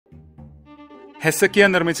ഹെസക്കിയ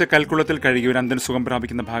നിർമ്മിച്ച കൽക്കുളത്തിൽ കഴുകി ഒരു അന്ധൻ സുഖം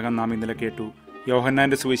പ്രാപിക്കുന്ന ഭാഗം നാം ഇന്നലെ കേട്ടു.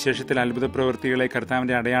 യോഹന്നാന്റെ സുവിശേഷത്തിൽ അത്ഭുത പ്രവൃത്തികളെ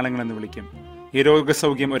കർത്താവിന്റെ അടയാളങ്ങളെന്ന് വിളിക്കും. ഈ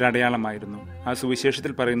രോഗസൗഖ്യം ഒരു അടയാളമായിരുന്നു. ആ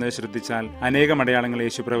സുവിശേഷത്തിൽ പറയുന്നത് ശ്രദ്ധിച്ചാൽ അനേകം അടയാളങ്ങൾ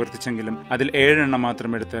യേശു പ്രവർത്തിച്ചെങ്കിലും അതിൽ 7 എണ്ണം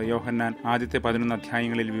മാത്രം എടുത്ത് യോഹന്നാൻ ആദ്യത്തെ 11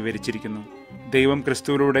 അധ്യായങ്ങളിൽ വിവരിച്ചിരിക്കുന്നു. ദൈവം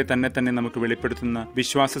ക്രിസ്തുവിലൂടെ തന്നെ നമുക്ക് വെളിപ്പെടുത്തുന്ന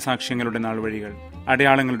വിശ്വാസ സാക്ഷ്യങ്ങളുടെ നാൾവഴികൾ.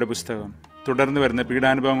 അടയാളങ്ങളുടെ പുസ്തകം. തുടർന്ന് വരുന്ന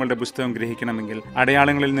പീഡാനുഭവങ്ങളുടെ പുസ്തകം ഗ്രഹിക്കണമെങ്കിൽ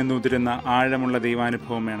അടയാളങ്ങളിൽ നിന്ന് ഉതിരുന്ന ആഴമുള്ള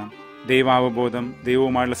ദൈവാനുഭവം വേണം. ദൈവാവബോധം,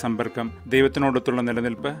 ദൈവവുമായുള്ള സമ്പർക്കം, ദൈവത്തിനോടൊത്തുള്ള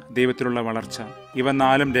നിലനിൽപ്പ്, ദൈവത്തിലുള്ള വളർച്ച, ഇവ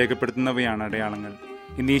 4 രേഖപ്പെടുത്തുന്നവയാണ് അടയാളങ്ങൾ.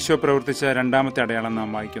 ഇന്ന് ഈശോ പ്രവർത്തിച്ച 2ാമത്തെ അടയാളം നാം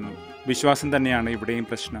വായിക്കുന്നു. വിശ്വാസം തന്നെയാണ് ഇവിടെയും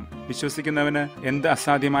പ്രശ്നം. വിശ്വസിക്കുന്നവന് എന്ത്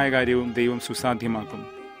അസാധ്യമായ കാര്യവും ദൈവം സുസാധ്യമാക്കും.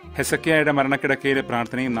 ഹെസക്കിയായുടെ മരണക്കിടക്കയിലെ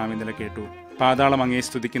പ്രാർത്ഥനയും നാം ഇന്നലെ കേട്ടു. പാതാളം അങ്ങയെ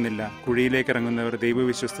സ്തുതിക്കുന്നില്ല, കുഴിയിലേക്ക് ഇറങ്ങുന്നവർ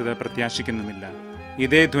ദൈവവിശ്വസ്തത പ്രത്യാശിക്കുന്നുമില്ല.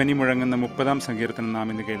 ഇതേ ധ്വനി മുഴങ്ങുന്ന 30-ാം സങ്കീർത്തനം നാം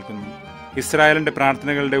ഇന്ന് കേൾക്കുന്നു. ഇസ്രായേലിന്റെ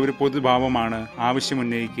പ്രാർത്ഥനകളുടെ ഒരു പൊതുഭാവമാണ്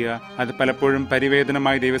ആവശ്യമുന്നയിക്കുക, അത് പലപ്പോഴും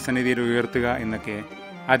പരിവേദനമായി ദൈവസന്നിധിയിൽ ഉയർത്തുക എന്നൊക്കെ.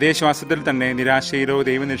 അതേ ശ്വാസത്തിൽ തന്നെ നിരാശയിലോ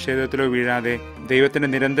ദൈവനിഷേധത്തിലോ വീഴാതെ ദൈവത്തിന്റെ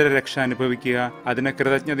നിരന്തര രക്ഷ അനുഭവിക്കുക, അതിന്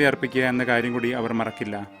കൃതജ്ഞത അർപ്പിക്കുക എന്ന കാര്യം കൂടി അവർ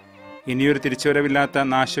മറക്കില്ല. ഇനിയൊരു തിരിച്ചുവരവില്ലാത്ത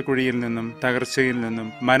നാശക്കുഴിയിൽ നിന്നും, തകർച്ചയിൽ നിന്നും,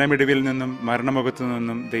 മനമിടിവിൽ നിന്നും, മരണമുഖത്തു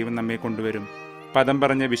നിന്നും ദൈവം നമ്മെ കൊണ്ടുവരും. പദം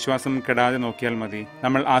പറഞ്ഞ് വിശ്വാസം കെടാതെ നോക്കിയാൽ മതി,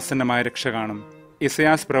 നമ്മൾ ആസന്നമായ രക്ഷ കാണും.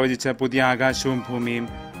 ഇസയാസ് പ്രവചിച്ച പുതിയ ആകാശവും ഭൂമിയും,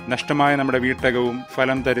 നഷ്ടമായ നമ്മുടെ വീട്ടകവും,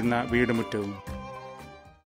 ഫലം തരുന്ന വീടുമുറ്റവും.